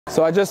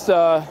So I just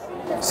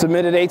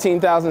submitted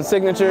 18,000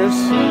 signatures.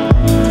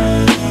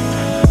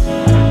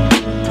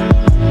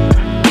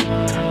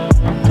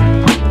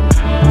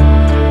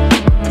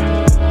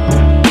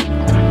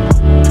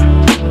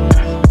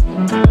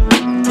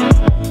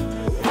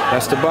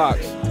 That's the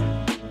box.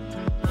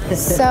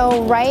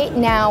 So right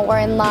now we're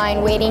in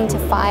line waiting to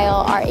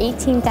file our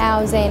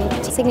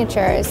 18,000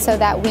 signatures so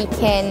that we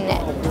can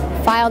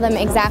file them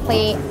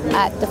exactly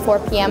at the 4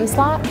 p.m.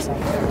 slot,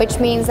 which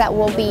means that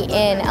we'll be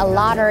in a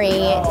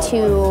lottery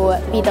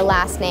to be the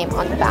last name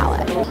on the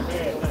ballot.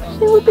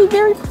 She would be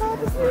very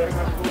proud of me.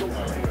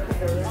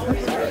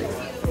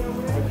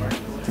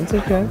 It's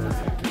okay.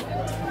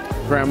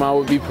 Grandma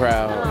would be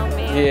proud. Oh,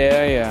 man.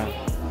 Yeah.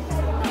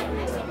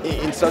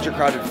 In such a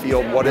crowded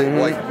field,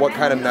 what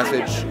kind of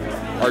message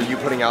are you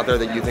putting out there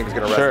that you think is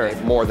going to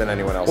resonate more than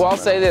anyone else? Well, I'll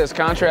say this,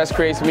 contrast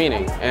creates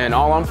meaning, and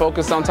all I'm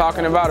focused on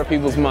talking about are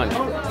people's money.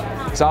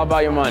 It's all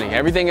about your money.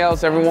 Everything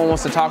else everyone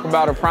wants to talk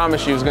about or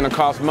promise you is going to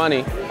cost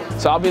money,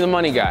 so I'll be the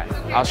money guy.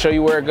 I'll show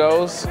you where it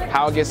goes,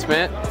 how it gets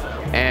spent,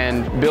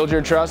 and build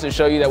your trust and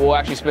show you that we'll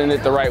actually spend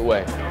it the right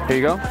way. Here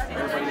you go.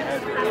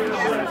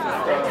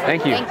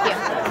 Thank you.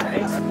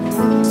 Thank you.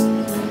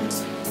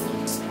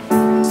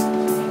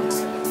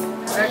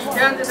 Next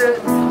candidate,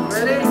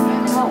 ready?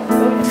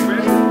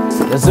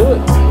 Let's do it.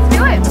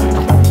 Do it.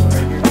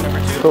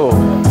 Cool.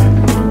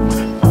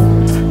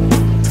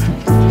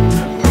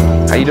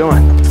 How you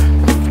doing?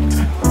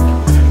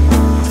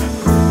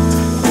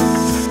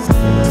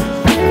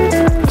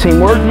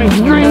 Teamwork makes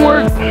the dream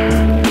work.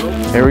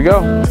 Here we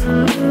go.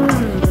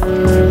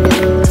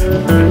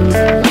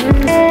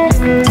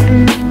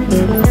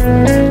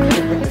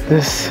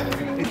 This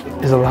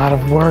is a lot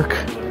of work,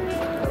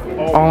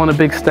 all in a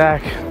big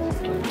stack.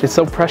 It's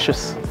so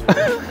precious.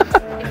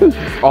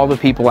 All the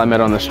people I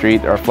met on the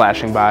street are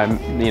flashing by,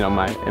 you know,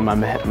 in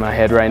my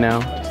head right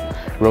now.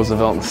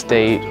 Roosevelt and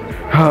State,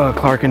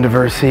 Clark and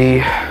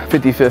Diversey,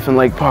 55th and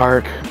Lake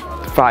Park,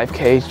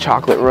 5K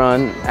chocolate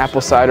run,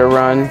 apple cider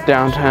run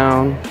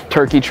downtown,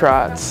 turkey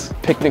trots,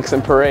 picnics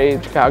and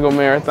parades, Chicago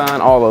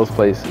Marathon, all those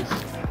places.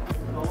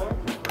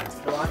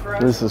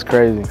 This is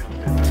crazy.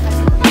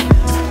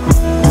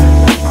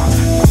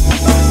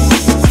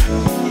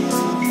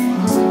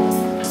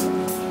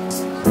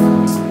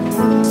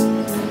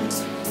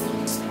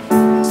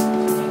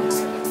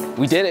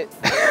 We did it.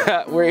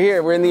 We're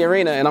here, we're in the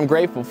arena, and I'm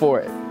grateful for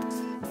it.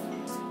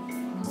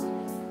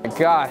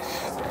 Gosh,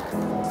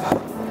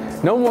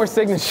 no more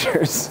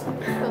signatures.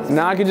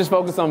 Now I can just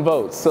focus on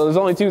votes. So there's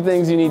only two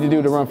things you need to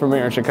do to run for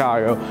mayor in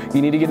Chicago.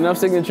 You need to get enough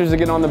signatures to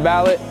get on the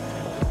ballot,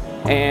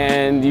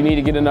 and you need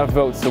to get enough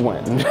votes to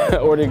win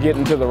or to get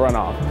into the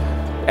runoff.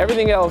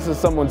 Everything else is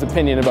someone's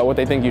opinion about what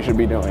they think you should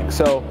be doing.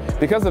 So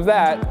because of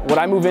that, what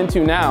I move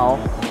into now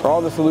are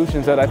all the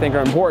solutions that I think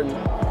are important,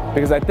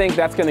 because I think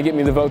that's going to get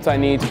me the votes I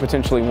need to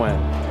potentially win.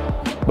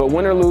 But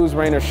win or lose,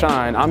 rain or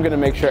shine, I'm going to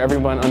make sure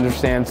everyone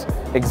understands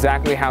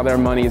exactly how their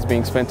money is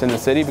being spent in the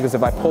city, because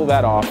if I pull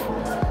that off,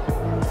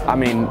 I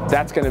mean,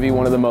 that's going to be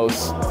one of the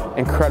most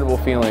incredible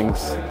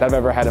feelings that I've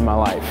ever had in my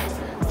life.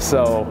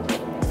 So,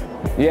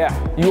 yeah,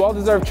 you all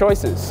deserve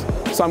choices.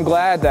 So I'm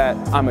glad that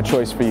I'm a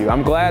choice for you.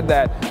 I'm glad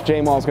that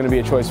Jamal is going to be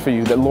a choice for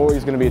you, that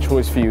Lori's going to be a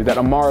choice for you, that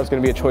Amara's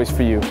going to be a choice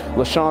for you,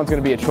 LaShawn's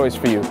going to be a choice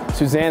for you,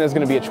 Susanna's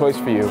going to be a choice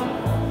for you.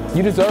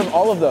 You deserve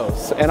all of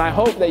those, and I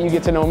hope that you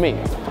get to know me.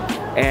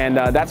 And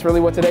that's really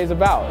what today's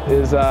about,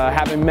 is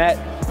having met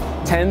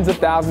tens of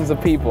thousands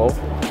of people,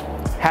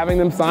 having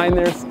them sign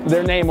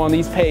their name on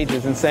these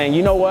pages and saying,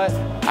 you know what,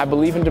 I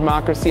believe in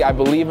democracy, I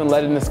believe in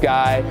letting this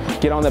guy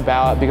get on the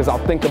ballot because I'll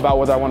think about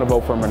whether I want to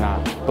vote for him or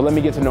not. But let me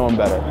get to know him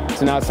better.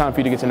 So now it's time for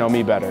you to get to know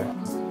me better.